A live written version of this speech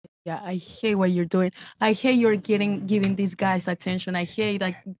Yeah, I hate what you're doing. I hate you're giving these guys attention. I hate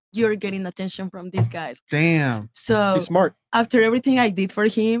like you're getting attention from these guys. Damn. So He's smart. after everything I did for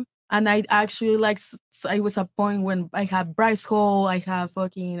him, and I actually like I was a point when I have Bryce Hall, I have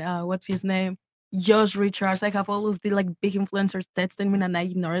fucking what's his name, Josh Richards. I have all of the like big influencers texting me, and I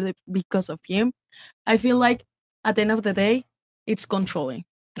ignored it because of him. I feel like at the end of the day, it's controlling,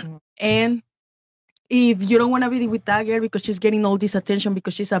 and if you don't want to be with that girl because she's getting all this attention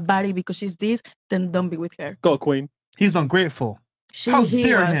because she's a baddie because she's this, then don't be with her. Go, Queen. He's ungrateful. How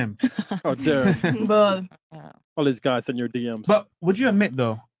dare him? How dare. But all these guys in your DMs. But would you admit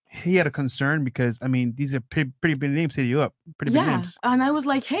though, he had a concern because I mean these are pretty big names hitting you up. Pretty big names. And I was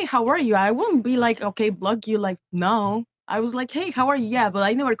like, hey, how are you? I wouldn't be like, okay, block you. Like, no. I was like, hey, how are you? Yeah, but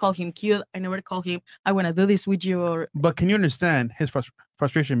I never called him cute. I never called him, I want to do this with you. Or But can you understand his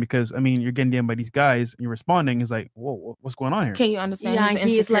frustration? Because I mean, you're getting DM'd by these guys, and you're responding. It's like, whoa, what's going on here? Can you understand? Yeah, his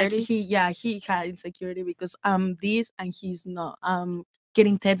he's like, insecurity? he had insecurity because I'm this and he's not.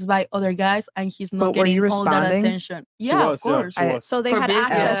 Getting texted by other guys and he's not getting all that attention. Yeah, of course. So they had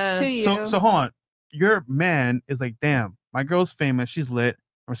access to you. So hold on. Your man is like, damn, my girl's famous. She's lit.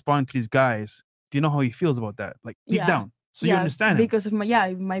 I'm responding to these guys. Do you know how he feels about that? Like deep down. So you understand him. Because if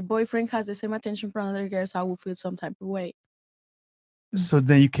my boyfriend has the same attention from other girls, I will feel some type of way. So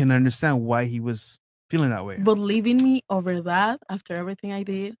then you can understand why he was feeling that way. But leaving me over that after everything I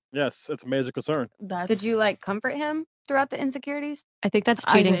did. Yes, it's a major concern. Could you like comfort him throughout the insecurities? I think that's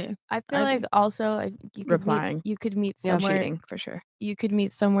cheating. I feel like also you could replying. You could meet somewhere. Cheating for sure. You could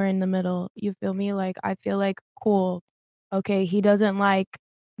meet somewhere in the middle. You feel me? Like I feel like cool. Okay, he doesn't like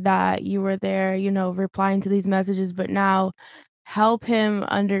that you were there, you know, replying to these messages, but now help him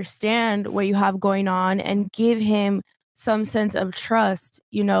understand what you have going on and give him some sense of trust,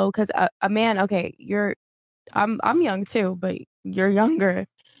 you know, because a man, okay, I'm young too, but you're younger.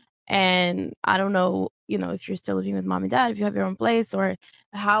 And I don't know, you know, if you're still living with mom and dad, if you have your own place or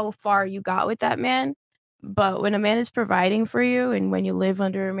how far you got with that man. But when a man is providing for you and when you live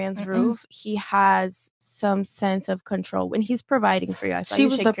under a man's roof, he has some sense of control. When he's providing for you, I she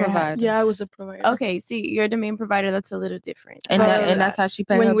was the provider. Yeah, I was the provider. Okay, see, you're the main provider. That's a little different. And that's how she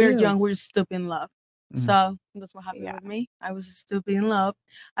paid her when we're bills. young, we're stupid in love. So that's what happened with me. I was stupid in love.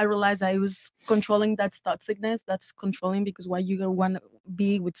 I realized I was controlling that toxicness. That's controlling because why you want to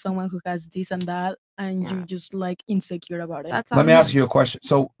be with someone who has this and that, and you're just like insecure about it. Let me ask you a question.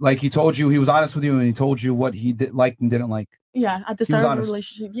 So, like, he told you he was honest with you, and he told you what he liked and didn't like. Yeah, at the start of the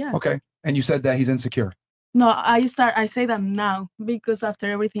relationship. Yeah. Okay, and you said that he's insecure. No, I say that now because after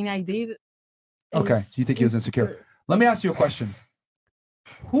everything I did. Okay, you think he was insecure? Let me ask you a question.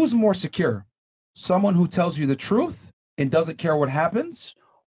 Who's more secure? Someone who tells you the truth and doesn't care what happens,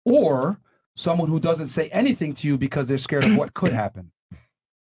 or someone who doesn't say anything to you because they're scared of what could happen?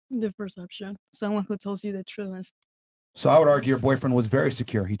 The perception. Someone who tells you the truth. So I would argue your boyfriend was very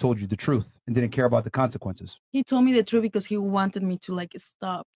secure. He told you the truth and didn't care about the consequences. He told me the truth because he wanted me to like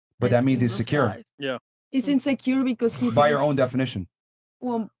stop. But that means he's secure. Guys. Yeah. He's insecure because he's by your own definition.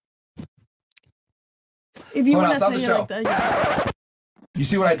 Well, if you want to say it like that, yeah. You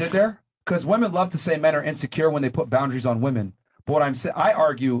see what I did there? Because women love to say men are insecure when they put boundaries on women. But what I'm saying, I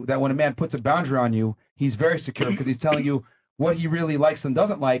argue that when a man puts a boundary on you, he's very secure because he's telling you what he really likes and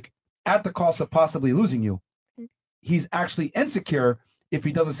doesn't like at the cost of possibly losing you. He's actually insecure if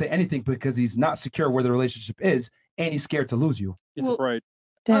he doesn't say anything because he's not secure where the relationship is and he's scared to lose you. He's afraid.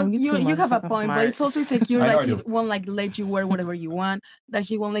 Damn, you have a point, but it's also secure that he won't like let you wear whatever you want, that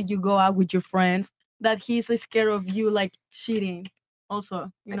he won't let you go out with your friends, that he's scared of you like cheating.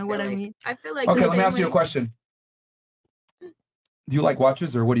 Also, you know what I mean? I feel like okay. Let me ask you a question. Do you like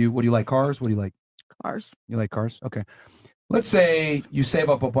watches, or what do you like? Cars? What do you like? Cars. You like cars? Okay. Let's say you save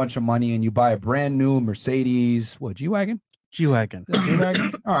up a bunch of money and you buy a brand new Mercedes. What, G-Wagon? G-Wagon.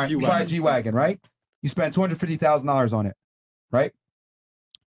 G-Wagon. All right. You buy a G-Wagon, right? You spend $250,000 on it, right?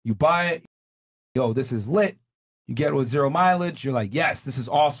 You buy it. Yo, this is lit. You get it with 0 mileage. You're like, yes, this is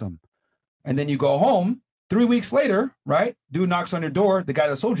awesome. And then you go home. 3 weeks later, right? Dude knocks on your door, the guy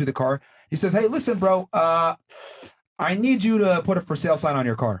that sold you the car. He says, hey, listen, bro, I need you to put a for sale sign on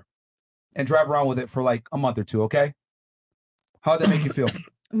your car and drive around with it for like a month or two, okay? How'd that make you feel?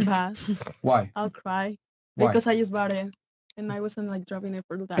 Bad. Why? I'll cry. Why? Because I just bought it and I wasn't like driving it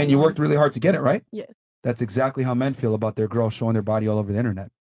for that And you worked really hard to get it, right? Yes. That's exactly how men feel about their girls showing their body all over the internet.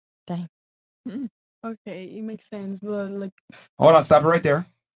 Dang. Okay, it makes sense, but like... Hold on, stop it right there.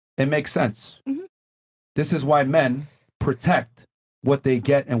 It makes sense. Mm-hmm. This is why men protect what they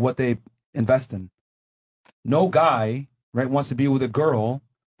get and what they invest in. No guy, right, wants to be with a girl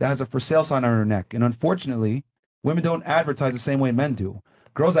that has a for sale sign on her neck. And unfortunately, women don't advertise the same way men do.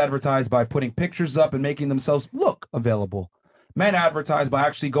 Girls advertise by putting pictures up and making themselves look available. Men advertise by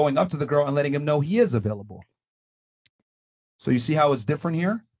actually going up to the girl and letting him know he is available. So you see how it's different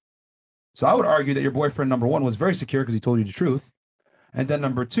here? So I would argue that your boyfriend, number one, was very secure because he told you the truth. And then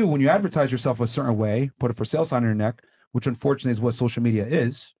number two, when you advertise yourself a certain way, put a for sale sign on your neck, which unfortunately is what social media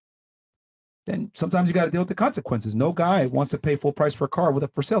is, then sometimes you got to deal with the consequences. No guy wants to pay full price for a car with a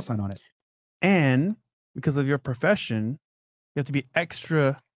for sale sign on it. And because of your profession, you have to be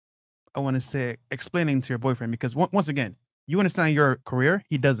extra, I want to say, explaining to your boyfriend, because once again, you understand your career,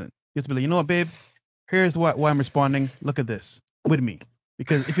 he doesn't. You have to be like, you know what, babe, here's why I'm responding. Look at this with me.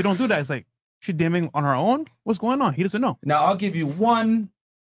 Because if you don't do that, it's like, she DMing on her own? What's going on? He doesn't know. Now, I'll give you one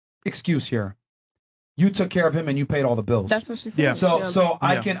excuse here. You took care of him and you paid all the bills. That's what she said. Yeah. So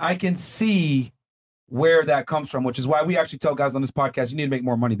I can see where that comes from, which is why we actually tell guys on this podcast, you need to make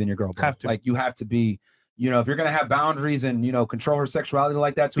more money than your girl. Bro. Have to. Like, you have to be, if you're gonna have boundaries and control her sexuality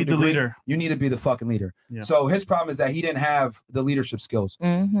like that, Be the leader. You need to be the fucking leader. Yeah. So his problem is that he didn't have the leadership skills.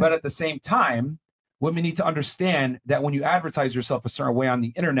 But at the same time, women need to understand that when you advertise yourself a certain way on the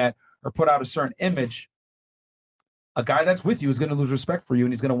internet or put out a certain image, a guy that's with you is going to lose respect for you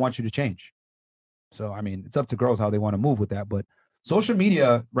and he's going to want you to change. So, I mean, it's up to girls how they want to move with that. But social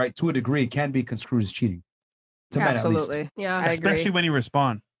media, right, to a degree, can be construed as cheating. To men, at least. Absolutely. Yeah, I agree. Especially when you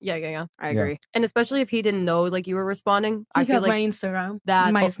respond. Yeah. I agree. And especially if he didn't know like you were responding. I feel got like my Instagram,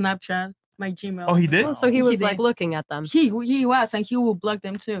 that my Snapchat, my Gmail. Oh, he did? Oh, so he was He like did. looking at them. He was, and he will block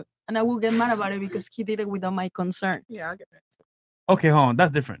them too. And I will get mad about it because he did it without my consent. Yeah, I get that. Okay, hold on.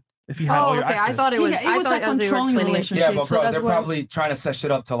 That's different. If he had all your okay. access. I thought it was. It I was thought a as they were controlling explaining it. relationship. Yeah, but so bro, that's they're why- probably trying to set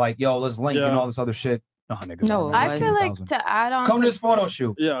shit up to like, yo, let's link and Yeah. all this other shit. No, niggas. No, don't. I feel like 2,000. to add on Come to to, this photo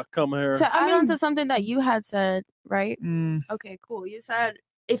shoot. Yeah, come here. to add on to something that you had said, right? Mm, Okay, cool. You said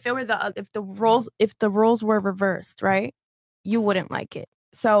if the roles were reversed, right? You wouldn't like it.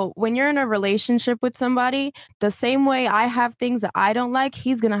 So when you're in a relationship with somebody, the same way I have things that I don't like,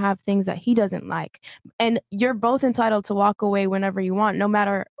 he's gonna have things that he doesn't like, and you're both entitled to walk away whenever you want, no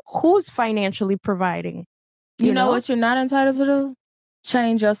matter who's financially providing. You know what you're not entitled to do?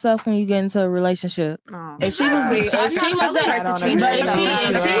 Change yourself when you get into a relationship. If she was the, I'm if not she was telling the, her to but change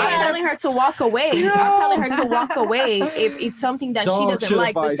if herself. I'm telling her to walk away. I'm telling her to walk away if it's something that she Dog doesn't shit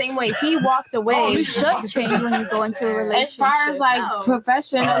like. The advice. same way he walked away. you should change when you go into a relationship. As far as like No.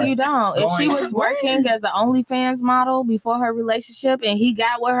 professional, you don't. If she was working as an OnlyFans model before her relationship and he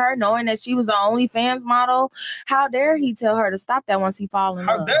got with her knowing that she was an OnlyFans model, how dare he tell her to stop that once he fall in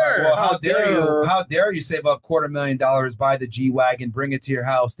love? Well, how How dare you? dare. How dare you save up $250,000, buy the G-Wagon, bring it to your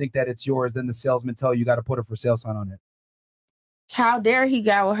house, think that it's yours, then the salesman tell you got to put a for sale sign on it. How dare he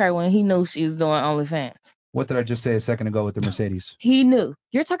got with her when he knew she was doing OnlyFans? What did I just say a second ago with the Mercedes? He knew.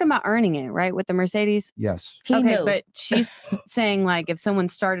 You're talking about earning it, right? With the Mercedes. Yes. He okay, knew. but she's saying like if someone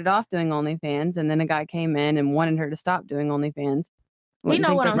started off doing OnlyFans and then a guy came in and wanted her to stop doing OnlyFans. You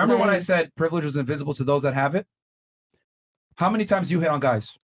know what I'm Remember when I saying. said privilege was invisible to those that have it? How many times you hit on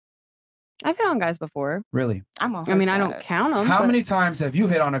guys? I've hit on guys before. Really? I'm on I her mean, I don't side. count them. How many times have you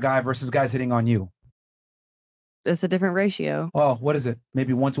hit on a guy versus guys hitting on you? It's a different ratio. Oh, what is it?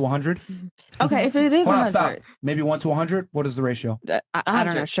 Maybe 1 to 100? Okay, if it is Hold on, stop. 100. Maybe 1 to 100? What is the ratio? I don't know.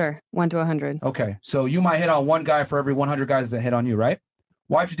 100. Sure, 1 to 100. Okay, so you might hit on one guy for every 100 guys that hit on you, right?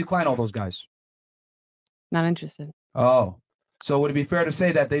 Why'd you decline all those guys? Not interested. Oh, so would it be fair to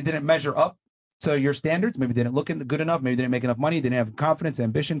say that they didn't measure up to your standards? Maybe they didn't look good enough. Maybe they didn't make enough money. They didn't have confidence,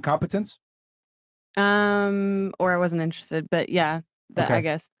 ambition, competence. Or I wasn't interested, but yeah, that Okay. I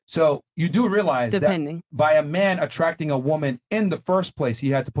guess So you do realize depending. that by a man attracting a woman in the first place, he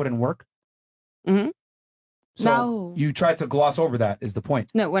had to put in work. Mhm. So No. you tried to gloss over that. Is the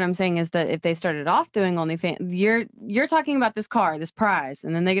point? No, what I'm saying is that if they started off doing OnlyFans, you're talking about this car, this prize,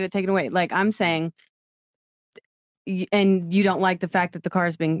 and then they get it taken away. Like I'm saying, and you don't like the fact that the car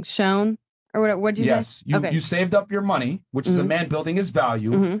is being shown or whatever. What'd you Yes. say? You Okay. you saved up your money, which is a Mhm. man building his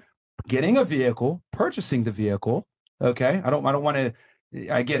value, Mhm. getting a vehicle, purchasing the vehicle. Okay. I don't want to.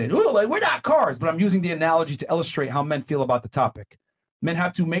 I get it. Ooh, like we're not cars, but I'm using the analogy to illustrate how men feel about the topic. Men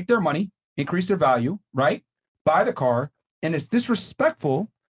have to make their money, increase their value, right? Buy the car, and it's disrespectful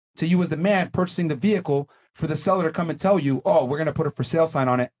to you as the man purchasing the vehicle for the seller to come and tell you, "Oh, we're gonna put a for sale sign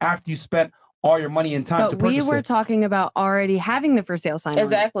on it," after you spent all your money and time to But we purchase were it, talking about already having the for sale sign. on it.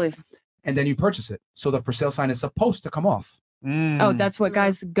 Exactly. and then you purchase it. So the for sale sign is supposed to come off. Oh, that's what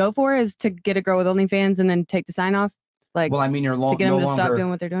guys go for, is to get a girl with OnlyFans and then take the sign off, like Well, I mean, you're to get no them to stop longer doing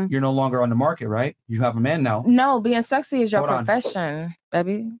what they're doing. you're no longer on the market, right? You have a man now. No, being sexy is your Hold on. profession,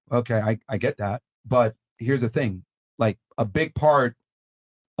 baby. Okay, I get that. But here's the thing. Like a big part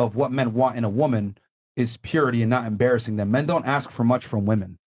of what men want in a woman is purity and not embarrassing them. Men don't ask for much from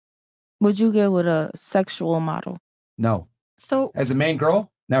women. Would you get with a sexual model? No. So As a main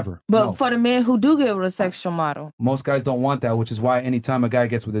girl, never. But No. for the men who do get with a sexual model, Most guys don't want that, which is why anytime a guy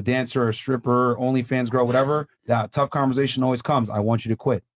gets with a dancer, a stripper, OnlyFans girl, whatever, that tough conversation always comes. I want you to quit.